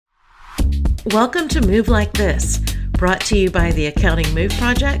Welcome to Move Like This, brought to you by the Accounting Move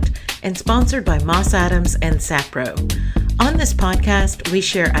Project and sponsored by Moss Adams and Sapro. On this podcast, we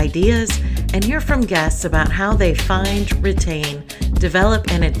share ideas and hear from guests about how they find, retain,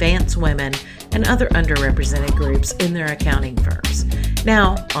 develop, and advance women and other underrepresented groups in their accounting firms.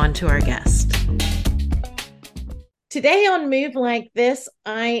 Now, on to our guest. Today on Move Like This,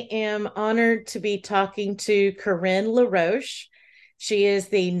 I am honored to be talking to Corinne LaRoche. She is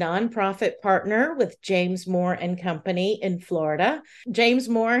the nonprofit partner with James Moore and Company in Florida. James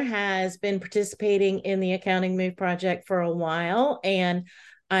Moore has been participating in the Accounting Move Project for a while, and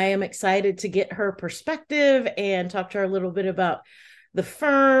I am excited to get her perspective and talk to her a little bit about the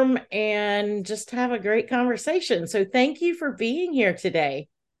firm and just have a great conversation. So thank you for being here today.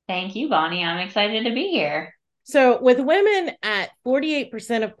 Thank you, Bonnie. I'm excited to be here. So with women at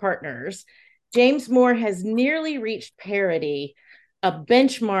 48% of partners, James Moore has nearly reached parity, a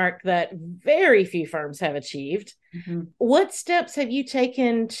benchmark that very few firms have achieved. Mm-hmm. What steps have you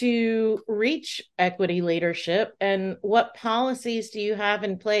taken to reach equity leadership, and what policies do you have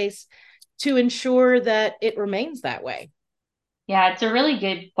in place to ensure that it remains that way? Yeah, it's a really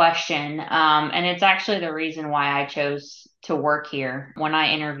good question. And it's actually the reason why I chose to work here. When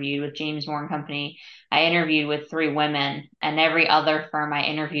I interviewed with James Moore and Company, I interviewed with three women, and every other firm I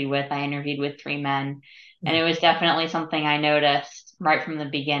interviewed with three men. And it was definitely something I noticed right from the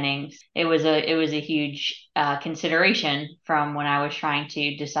beginning. It was a huge consideration from when I was trying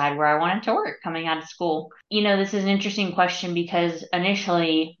to decide where I wanted to work coming out of school. This is an interesting question because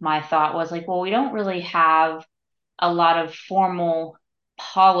initially my thought was like, well, we don't really have a lot of formal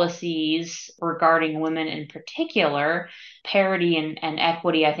policies regarding women in particular. Parity and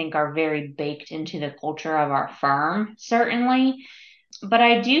equity, I think, are very baked into the culture of our firm, certainly. But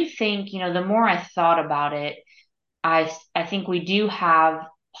I do think, the more I thought about it, I think we do have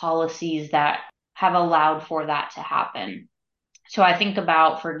policies that have allowed for that to happen. So I think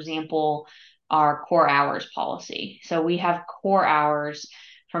about, for example, our core hours policy. So we have core hours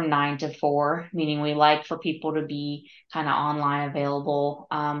from 9 to 4, meaning we like for people to be kind of online available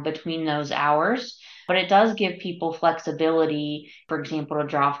between those hours. But it does give people flexibility, for example, to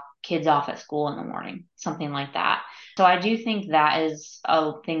drop kids off at school in the morning, something like that. So I do think that is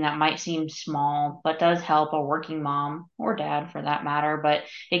a thing that might seem small, but does help a working mom or dad for that matter. But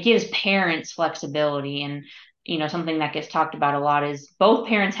it gives parents flexibility. And something that gets talked about a lot is both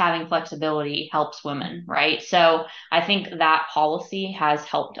parents having flexibility helps women, right? So I think that policy has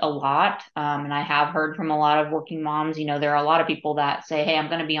helped a lot. And I have heard from a lot of working moms, there are a lot of people that say, hey, I'm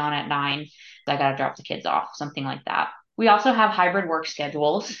going to be on at 9. I got to drop the kids off, something like that. We also have hybrid work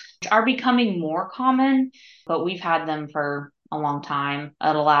schedules, which are becoming more common, but we've had them for a long time.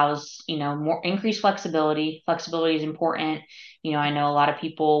 It allows, more increased flexibility. Flexibility is important. I know a lot of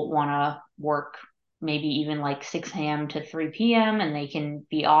people want to work maybe even like 6 a.m. to 3 p.m. and they can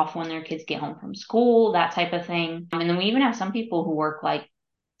be off when their kids get home from school, that type of thing. And then we even have some people who work like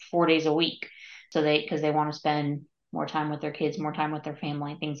 4 days a week. Because they want to spend more time with their kids, more time with their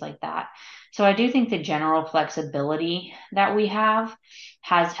family, things like that. So I do think the general flexibility that we have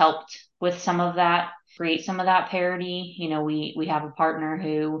has helped with some of that, create some of that parity. We have a partner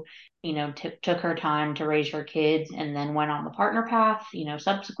who took her time to raise her kids and then went on the partner path,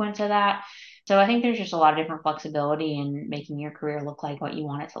 subsequent to that. So I think there's just a lot of different flexibility in making your career look like what you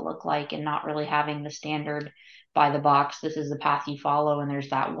want it to look like and not really having the standard by the box. This is the path you follow, and there's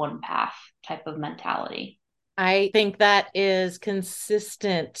that one path type of mentality. I think that is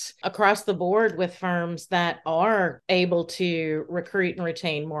consistent across the board with firms that are able to recruit and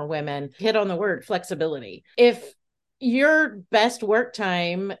retain more women. Hit on the word flexibility. If your best work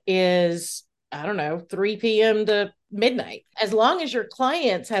time is, I don't know, 3 p.m. to midnight, as long as your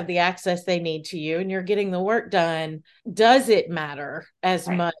clients have the access they need to you and you're getting the work done, does it matter as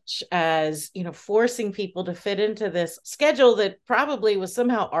Right. much as, forcing people to fit into this schedule that probably was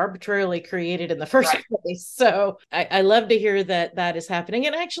somehow arbitrarily created in the first Right. place? So I love to hear that that is happening.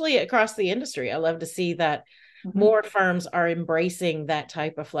 And actually across the industry, I love to see that Mm-hmm. more firms are embracing that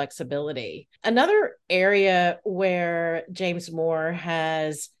type of flexibility. Another area where James Moore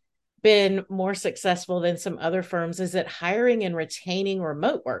has been more successful than some other firms is at hiring and retaining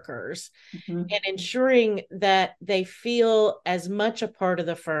remote workers Mm-hmm. and ensuring that they feel as much a part of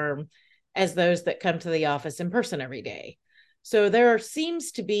the firm as those that come to the office in person every day. So there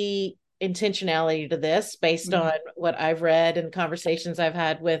seems to be intentionality to this based Mm-hmm. on what I've read and conversations I've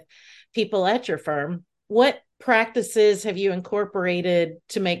had with people at your firm. What practices have you incorporated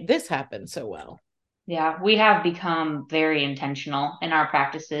to make this happen so well? Yeah, we have become very intentional in our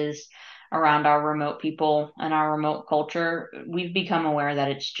practices around our remote people and our remote culture, we've become aware that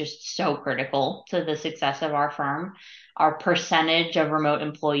it's just so critical to the success of our firm. Our percentage of remote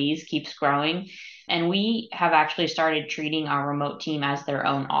employees keeps growing, and we have actually started treating our remote team as their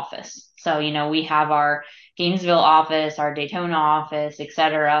own office. So, we have our Gainesville office, our Daytona office, et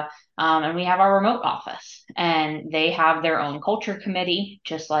cetera. And we have our remote office, and they have their own culture committee,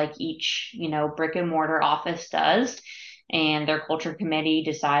 just like each, brick and mortar office does. And their culture committee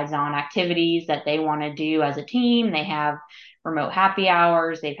decides on activities that they want to do as a team. They have remote happy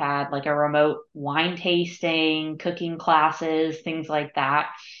hours. They've had like a remote wine tasting, cooking classes, things like that.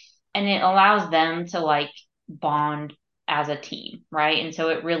 And it allows them to like bond as a team, right? And so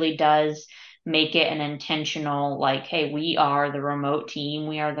it really does make it an intentional, like, hey, we are the remote team,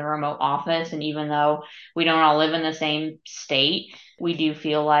 we are the remote office. And even though we don't all live in the same state, we do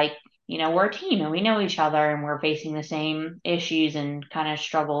feel like, we're a team and we know each other and we're facing the same issues and kind of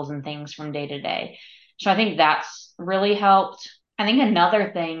struggles and things from day to day. So I think that's really helped. I think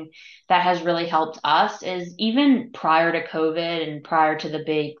another thing that has really helped us is even prior to COVID and prior to the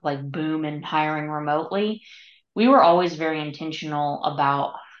big like boom in hiring remotely, we were always very intentional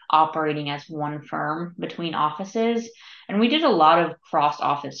about operating as one firm between offices. And we did a lot of cross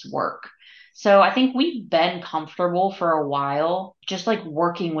office work. So I think we've been comfortable for a while, just like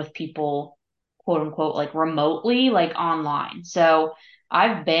working with people, quote unquote, like remotely, like online. So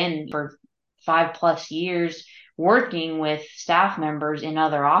I've been for 5+ years working with staff members in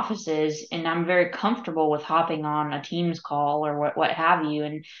other offices, and I'm very comfortable with hopping on a Teams call or what have you,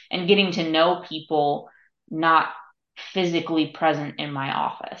 and getting to know people not physically present in my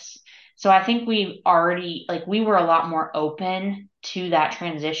office. So I think we already, like, we were a lot more open to that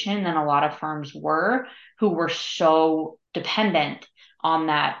transition than a lot of firms were, who were so dependent on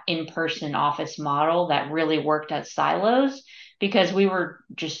that in-person office model that really worked as silos, because we were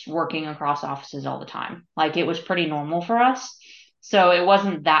just working across offices all the time. Like, it was pretty normal for us. So it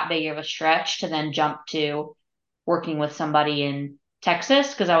wasn't that big of a stretch to then jump to working with somebody in Texas,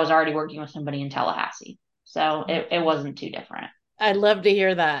 because I was already working with somebody in Tallahassee. So it wasn't too different. I'd love to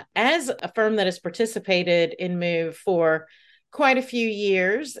hear that. As a firm that has participated in Move for quite a few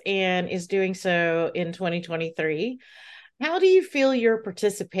years and is doing so in 2023, how do you feel your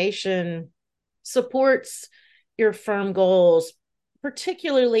participation supports your firm goals,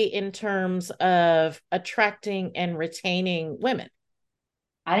 particularly in terms of attracting and retaining women?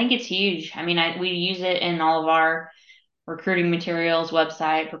 I think it's huge. I mean, we use it in all of our recruiting materials,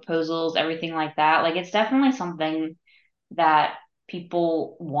 website, proposals, everything like that. Like, it's definitely something that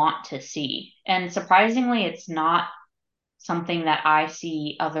people want to see. And surprisingly, it's not something that I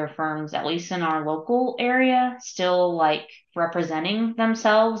see other firms, at least in our local area, still like representing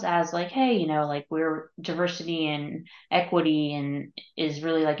themselves as like, hey, like, we're diversity and equity and is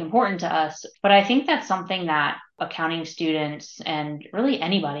really like important to us. But I think that's something that accounting students and really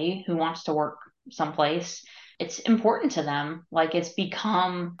anybody who wants to work someplace, it's important to them. Like, it's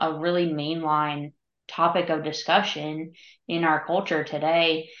become a really mainline topic of discussion in our culture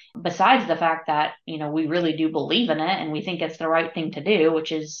today, besides the fact that we really do believe in it and we think it's the right thing to do,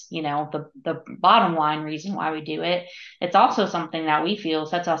 which is the bottom line reason why we do it. It's also something that we feel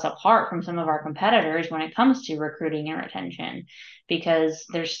sets us apart from some of our competitors when it comes to recruiting and retention, because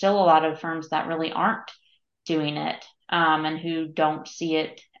there's still a lot of firms that really aren't doing it, and who don't see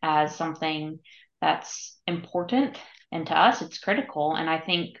it as something that's important. And to us, it's critical. And I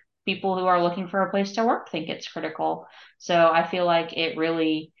think people who are looking for a place to work think it's critical. So I feel like it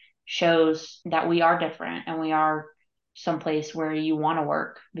really shows that we are different and we are someplace where you want to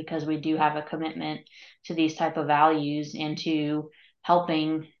work, because we do have a commitment to these type of values and to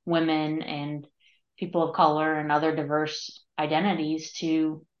helping women and people of color and other diverse identities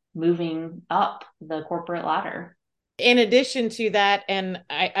to moving up the corporate ladder. In addition to that, and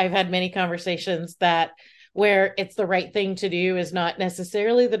I've had many conversations that where it's the right thing to do is not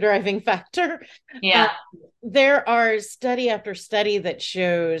necessarily the driving factor. Uh, Yeah. there are study after study that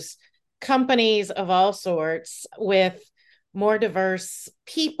shows companies of all sorts with more diverse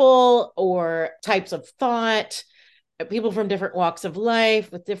people or types of thought, people from different walks of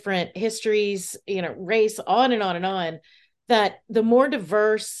life with different histories, race, on and on and on, that the more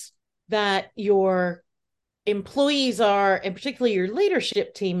diverse that your employees are, and particularly your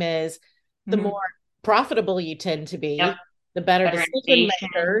leadership team is, the Mm-hmm. more profitable you tend to Yep. be, the better Better decision innovation.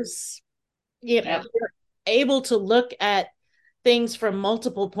 makers. Yep. You're able to look at things from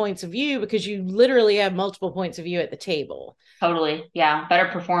multiple points of view because you literally have multiple points of view at the table. Totally. Yeah. Better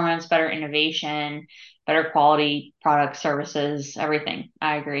performance, better innovation, better quality products, services, everything.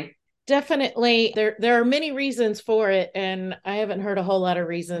 I agree. definitely there are many reasons for it, and I haven't heard a whole lot of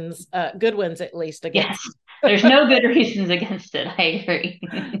reasons, good ones at least, Yes, against. there's no good reasons against it. I agree.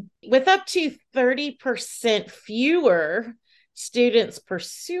 With up to 30% fewer students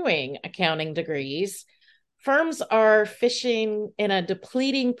pursuing accounting degrees, firms are fishing in a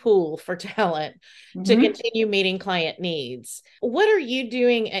depleting pool for talent to Mhm. continue meeting client needs. What are you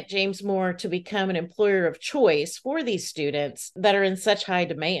doing at James Moore to become an employer of choice for these students that are in such high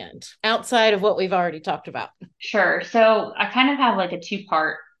demand outside of what we've already talked about? Sure. So I kind of have like a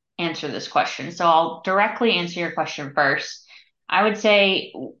two-part answer to this question. So I'll directly answer your question first. I would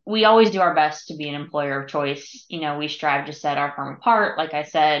say we always do our best to be an employer of choice. We strive to set our firm apart, like I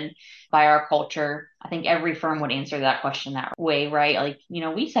said, by our culture. I think every firm would answer that question that way, right? Like,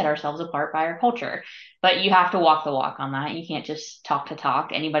 we set ourselves apart by our culture, but you have to walk the walk on that. You can't just talk to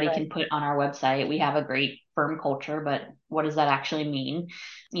talk. Anybody Right. can put on our website, we have a great firm culture, but what does that actually mean?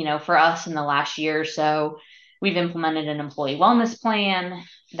 For us in the last year or so, we've implemented an employee wellness plan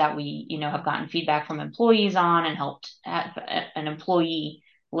that we, have gotten feedback from employees on and helped at an employee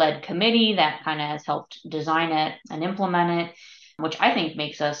led committee that kind of has helped design it and implement it, which I think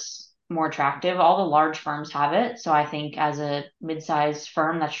makes us more attractive. All the large firms have it. So I think as a mid-sized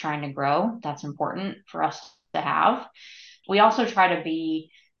firm that's trying to grow, that's important for us to have. We also try to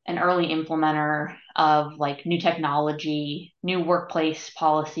be an early implementer of like new technology, new workplace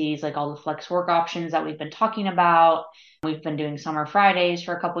policies, like all the flex work options that we've been talking about. We've been doing summer Fridays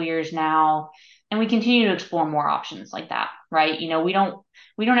for a couple years now, and we continue to explore more options like that, right? We don't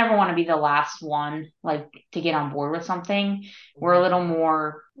ever want to be the last one like to get on board with something. We're a little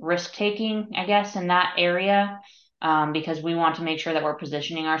more risk taking, I guess, in that area. Because we want to make sure that we're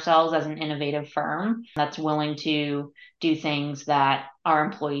positioning ourselves as an innovative firm that's willing to do things that our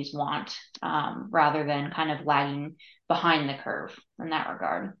employees want, rather than kind of lagging behind the curve in that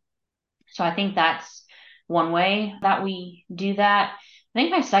regard. So I think that's one way that we do that. I think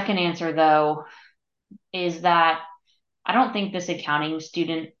my second answer, though, is that I don't think this accounting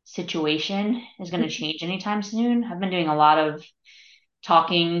student situation is going to change anytime soon. I've been doing a lot of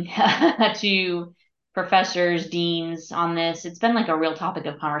talking to professors, deans on this. It's been like a real topic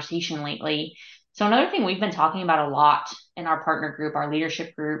of conversation lately. So another thing we've been talking about a lot in our partner group, our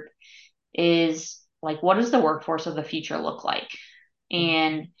leadership group, is like, what does the workforce of the future look like?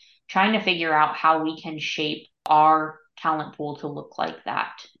 And trying to figure out how we can shape our talent pool to look like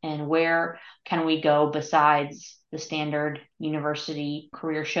that. And where can we go besides the standard university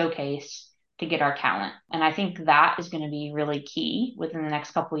career showcase to get our talent? And I think that is going to be really key within the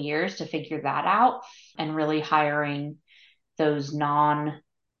next couple of years to figure that out and really hiring those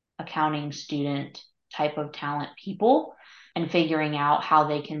non-accounting student type of talent people and figuring out how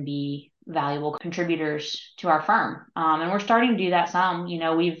they can be valuable contributors to our firm. And we're starting to do that some.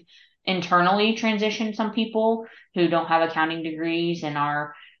 We've internally transitioned some people who don't have accounting degrees and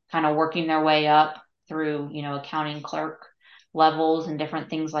are kind of working their way up through, accounting clerk levels and different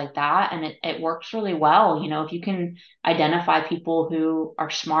things like that. And it works really well. If you can identify people who are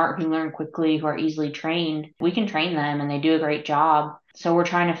smart, who learn quickly, who are easily trained, we can train them and they do a great job. So we're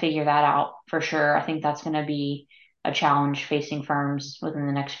trying to figure that out for sure. I think that's going to be a challenge facing firms within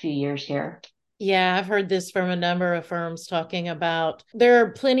the next few years here. Yeah, I've heard this from a number of firms talking about there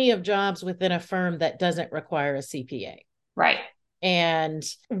are plenty of jobs within a firm that doesn't require a CPA. Right. And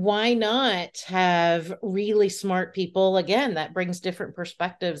why not have really smart people? Again, that brings different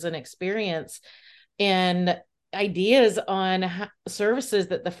perspectives and experience and ideas on services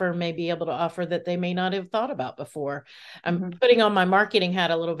that the firm may be able to offer that they may not have thought about before. I'm Mm-hmm. putting on my marketing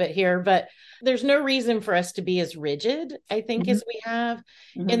hat a little bit here, but there's no reason for us to be as rigid, I think, Mm-hmm. as we have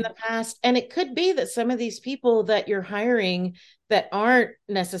in Mm-hmm. the past. And it could be that some of these people that you're hiring that aren't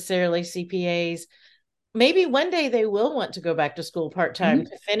necessarily CPAs, maybe one day they will want to go back to school part-time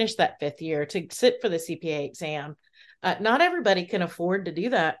Mm-hmm. to finish that fifth year to sit for the CPA exam. Not everybody can afford to do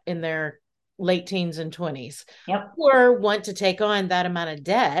that in their late teens and 20s, Yep. or want to take on that amount of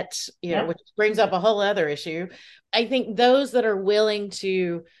debt, Yep. which brings up a whole other issue. I think those that are willing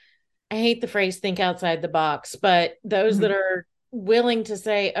to, I hate the phrase think outside the box, but those that Mm-hmm. are willing to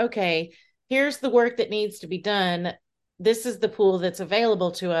say, okay, here's the work that needs to be done. This is the pool that's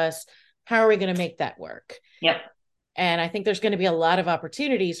available to us. How are we going to make that work? Yep. And I think there's going to be a lot of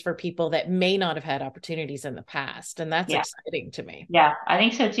opportunities for people that may not have had opportunities in the past. And that's Yeah. exciting to me. Yeah. I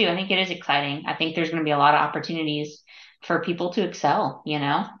think so too. I think it is exciting. I think there's going to be a lot of opportunities for people to excel.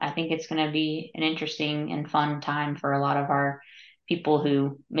 I think it's going to be an interesting and fun time for a lot of our people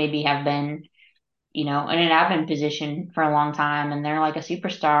who maybe have been, in an admin position for a long time and they're like a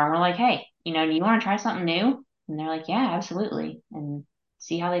superstar. And we're like, hey, do you want to try something new? And they're like, yeah, absolutely. And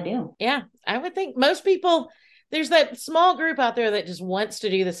see how they do. Yeah, I would think most people, there's that small group out there that just wants to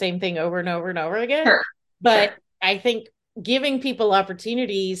do the same thing over and over and over again. Sure. But Sure. I think giving people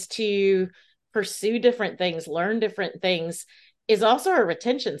opportunities to pursue different things, learn different things is also a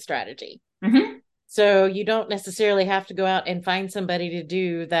retention strategy. Hmm. So you don't necessarily have to go out and find somebody to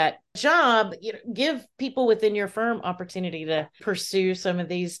do that job. You know, give people within your firm opportunity to pursue some of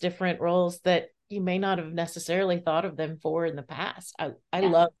these different roles that you may not have necessarily thought of them for in the past. I Yeah.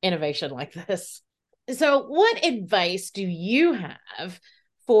 love innovation like this. So, what advice do you have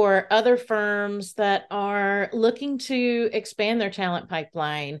for other firms that are looking to expand their talent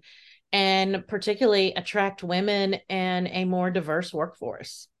pipeline and particularly attract women and a more diverse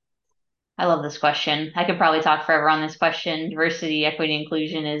workforce? I love this question. I could probably talk forever on this question. Diversity, equity,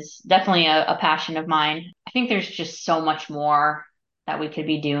 inclusion is definitely a passion of mine. I think there's just so much more that we could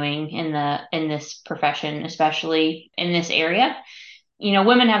be doing in this profession, especially in this area. You know,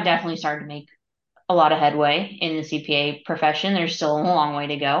 women have definitely started to make a lot of headway in the CPA profession. There's still a long way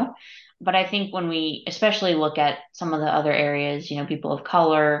to go. But I think when we especially look at some of the other areas, you know, people of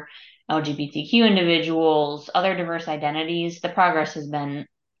color, LGBTQ individuals, other diverse identities, the progress has been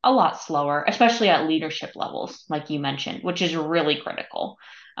a lot slower, especially at leadership levels, like you mentioned, which is really critical,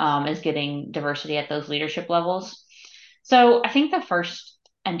 is getting diversity at those leadership levels. So I think the first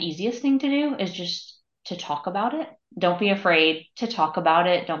and easiest thing to do is just to talk about it. Don't be afraid to talk about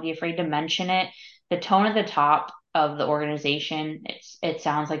it. Don't be afraid to mention it. The tone at the top of the organization, it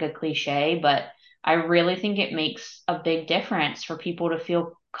sounds like a cliche, but I really think it makes a big difference for people to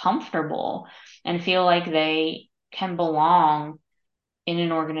feel comfortable and feel like they can belong in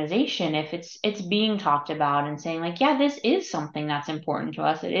an organization if it's being talked about and saying like, yeah, this is something that's important to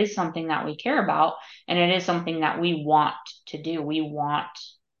us. It is something that we care about, and it is something that we want to do. We want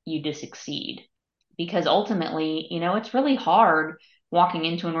you to succeed, because ultimately, you know, it's really hard walking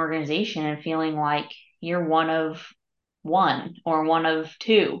into an organization and feeling like you're one of one or one of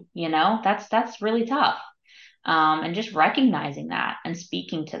two, you know, that's really tough. And just recognizing that and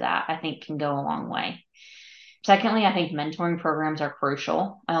speaking to that, I think can go a long way. Secondly, I think mentoring programs are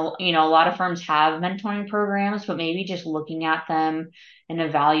crucial. You know, a lot of firms have mentoring programs, but maybe just looking at them and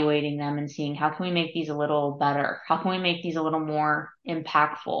evaluating them and seeing how can we make these a little better? How can we make these a little more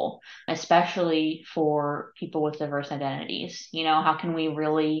impactful, especially for people with diverse identities? You know, how can we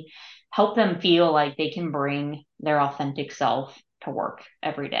really help them feel like they can bring their authentic self to work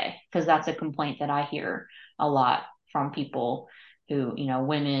every day? Because that's a complaint that I hear a lot from people who, you know,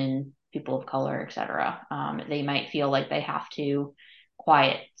 women, people of color, etc. They might feel like they have to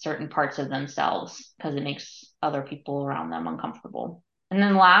quiet certain parts of themselves because it makes other people around them uncomfortable. And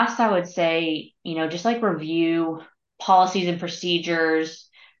then last, I would say, you know, just like review policies and procedures,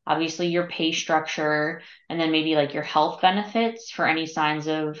 obviously your pay structure, and then maybe like your health benefits for any signs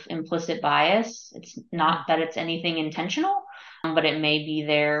of implicit bias. It's not that it's anything intentional, but it may be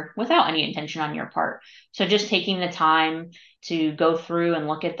there without any intention on your part. So just taking the time to go through and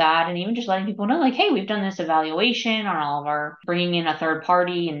look at that, and even just letting people know, like, hey, we've done this evaluation on all of our, bringing in a third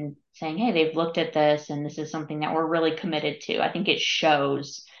party and saying, hey, they've looked at this and this is something that we're really committed to. I think it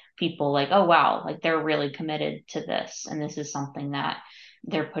shows people like, oh, wow, like they're really committed to this. And this is something that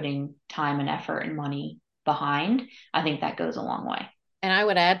they're putting time and effort and money behind. I think that goes a long way. And I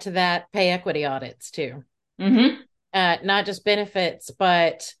would add to that pay equity audits too. Mm-hmm. Not just benefits,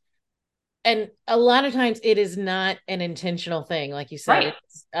 but and a lot of times it is not an intentional thing. Like you said, Right.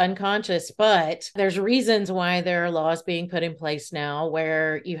 it's unconscious, but there's reasons why there are laws being put in place now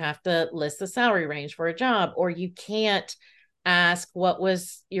where you have to list the salary range for a job, or you can't ask what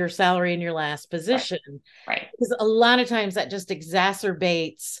was your salary in your last Right. position. Right. Because a lot of times that just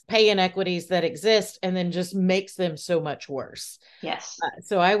exacerbates pay inequities that exist and then just makes them so much worse. Yes.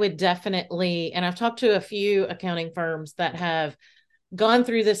 So I would definitely, and I've talked to a few accounting firms that have gone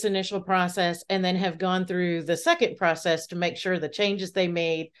through this initial process and then have gone through the second process to make sure the changes they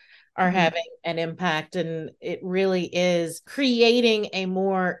made are Mm-hmm. having an impact. And it really is creating a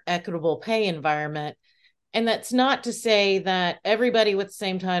more equitable pay environment. And that's not to say that everybody with the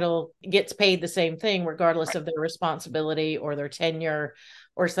same title gets paid the same thing, regardless Right. of their responsibility or their tenure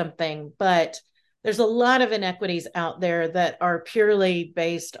or something. But there's a lot of inequities out there that are purely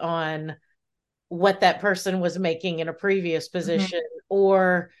based on what that person was making in a previous Mm-hmm. position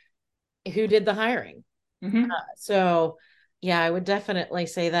or who did the hiring. Mm-hmm. So, yeah, I would definitely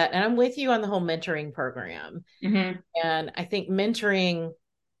say that. And I'm with you on the whole mentoring program. Mm-hmm. And I think mentoring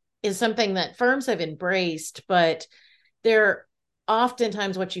is something that firms have embraced, but there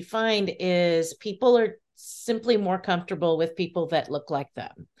oftentimes what you find is people are simply more comfortable with people that look like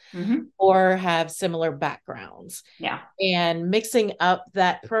them Hmm. or have similar backgrounds, Yeah. and mixing up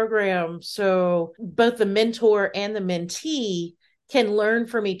that program so both the mentor and the mentee can learn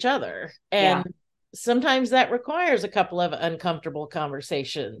from each other. Yeah. And sometimes that requires a couple of uncomfortable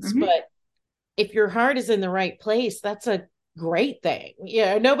conversations, Hmm. but if your heart is in the right place, that's a great thing.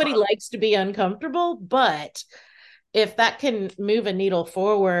 Yeah, nobody likes to be uncomfortable, but if that can move a needle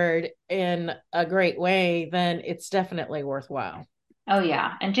forward in a great way, then it's definitely worthwhile. Oh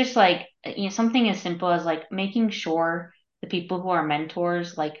yeah. And just like, something as simple as like making sure the people who are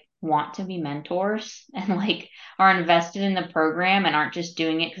mentors like want to be mentors and like are invested in the program and aren't just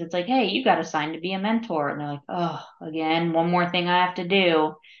doing it because it's like, hey, you got assigned to be a mentor. And they're like, oh, again, one more thing I have to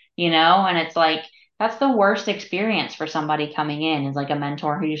do, And it's like that's the worst experience for somebody coming in is like a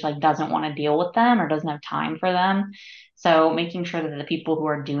mentor who just like doesn't want to deal with them or doesn't have time for them. So making sure that the people who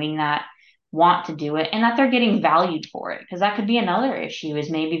are doing that want to do it and that they're getting valued for it. Because that could be another issue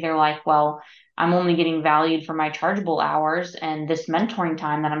is maybe they're like, well, I'm only getting valued for my chargeable hours and this mentoring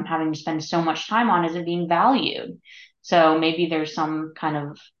time that I'm having to spend so much time on isn't being valued. So maybe there's some kind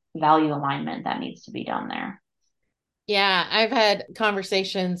of value alignment that needs to be done there. Yeah, I've had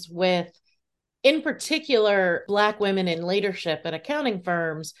conversations with, in particular, Black women in leadership at accounting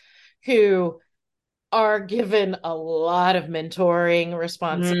firms who are given a lot of mentoring Hmm.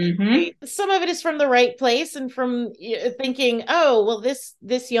 responsibility. Some of it is from the right place and from thinking, oh, well,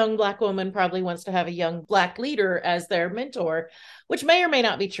 this young Black woman probably wants to have a young Black leader as their mentor, which may or may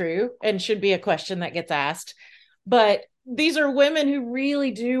not be true and should be a question that gets asked. But these are women who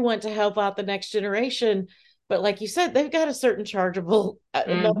really do want to help out the next generation. But like you said, they've got a certain chargeable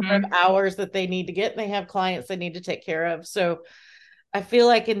number of Hmm. hours that they need to get, and they have clients they need to take care of. So I feel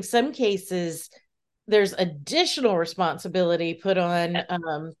like in some cases, there's additional responsibility put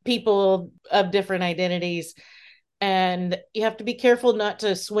on people of different identities. And you have to be careful not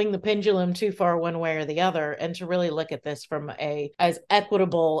to swing the pendulum too far one way or the other, and to really look at this from a as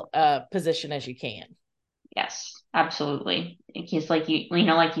equitable position as you can. Yes, absolutely. Because like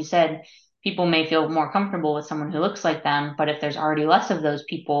like you said, people may feel more comfortable with someone who looks like them, but if there's already less of those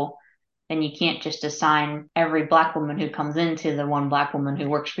people, then you can't just assign every Black woman who comes into the one Black woman who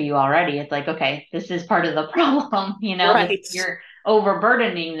works for you already. It's like, okay, this is part of the problem, this Right. you're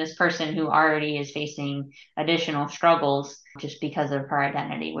overburdening this person who already is facing additional struggles just because of her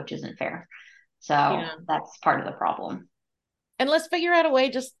identity, which isn't fair. So Yeah. that's part of the problem. And let's figure out a way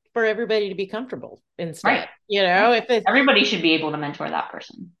just for everybody to be comfortable Right. instead. Yeah. If it, Everybody should be able to mentor that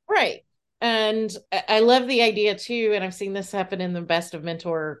person. right. And I love the idea too, and I've seen this happen in the best of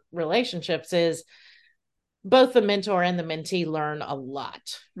mentor relationships, is both the mentor and the mentee learn a lot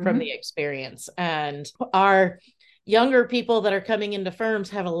from the Hmm. experience. And our younger people that are coming into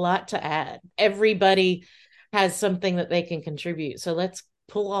firms have a lot to add. Everybody has something that they can contribute. So let's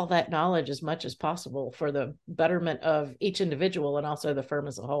pull all that knowledge as much as possible for the betterment of each individual and also the firm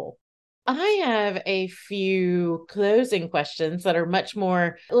as a whole. I have a few closing questions that are much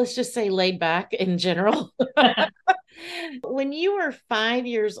more, let's just say, laid back in general. When you were 5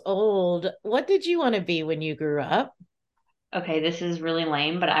 years old, what did you want to be when you grew up? Okay, this is really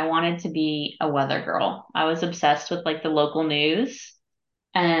lame, but I wanted to be a weather girl. I was obsessed with like the local news,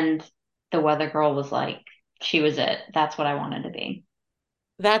 and the weather girl was like, she was it. That's what I wanted to be.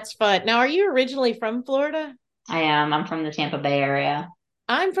 That's fun. Now, are you originally from Florida? I am. I'm from the Tampa Bay area.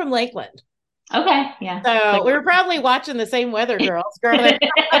 I'm from Lakeland. Okay, yeah, So we clear. were probably watching the same weather girls growing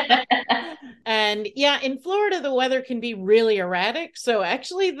up. And yeah, in Florida, the weather can be really erratic. So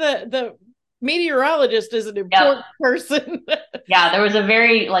actually, the meteorologist is an Yep. important person. Yeah, there was a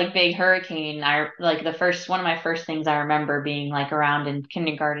very like big hurricane. I like the first one of my first things I remember being like around in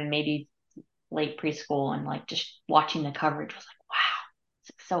kindergarten, maybe late preschool, and like just watching the coverage was like, wow,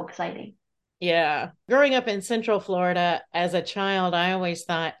 it's so exciting. Yeah. Growing up in Central Florida as a child, I always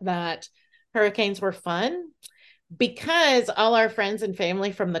thought that hurricanes were fun because all our friends and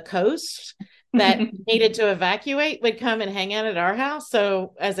family from the coast that needed to evacuate would come and hang out at our house.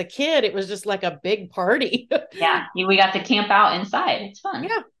 So as a kid, it was just like a big party. Yeah, we got to camp out inside. It's fun.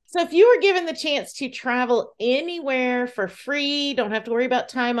 Yeah. So if you were given the chance to travel anywhere for free, don't have to worry about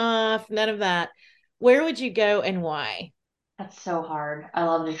time off, none of that, where would you go and why? That's so hard. I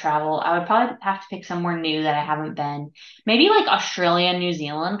love to travel. I would probably have to pick somewhere new that I haven't been. Maybe like Australia and New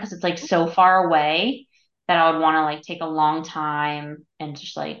Zealand because it's like so far away that I would want to like take a long time and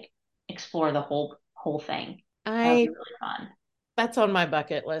just like explore the whole thing. That would be I really fun. That's on my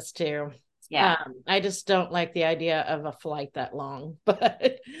bucket list too. Yeah. I just don't like the idea of a flight that long,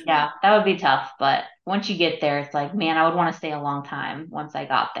 but Yeah, that would be tough, but once you get there, it's like, man, I would want to stay a long time once I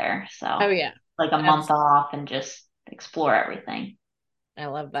got there. oh So, yeah, like a month off and just explore everything. I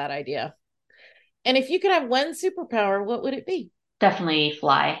love that idea. And if you could have one superpower, what would it be? Definitely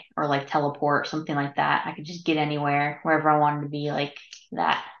fly or like teleport, something like that. I could just get anywhere, wherever I wanted to be, like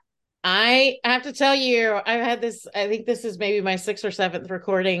that. I have to tell you, I've had this, I think this is maybe my sixth or seventh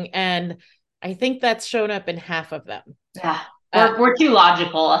recording, and I think that's shown up in half of them. Yeah. Uh, We're too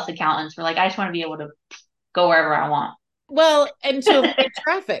logical, us accountants. We're like, I just want to be able to go wherever I want. well, and to avoid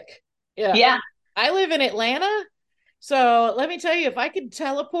traffic. Yeah. Yeah. I live in Atlanta. So let me tell you, if I could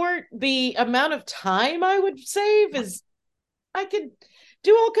teleport, the amount of time I would save is I could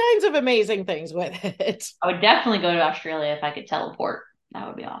do all kinds of amazing things with it. I would definitely go to Australia if I could teleport. That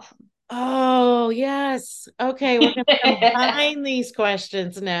would be awesome. Oh, yes. Okay, we're going to combine these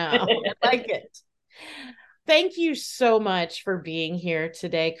questions now. I like it. Thank you so much for being here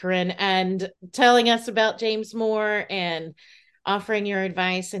today, Corinne, and telling us about James Moore and offering your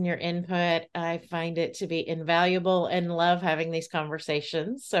advice and your input. I find it to be invaluable and love having these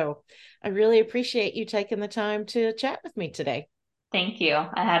conversations. So I really appreciate you taking the time to chat with me today. Thank you.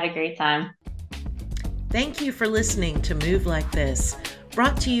 I had a great time. Thank you for listening to Move Like This,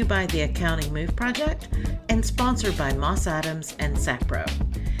 brought to you by the Accounting Move Project and sponsored by Moss Adams and Sapro.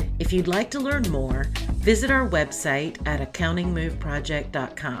 If you'd like to learn more, visit our website at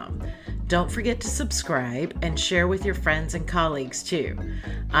accountingmoveproject.com. Don't forget to subscribe and share with your friends and colleagues too.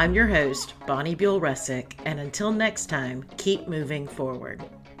 I'm your host, Bonnie Buell-Russick, and until next time, keep moving forward.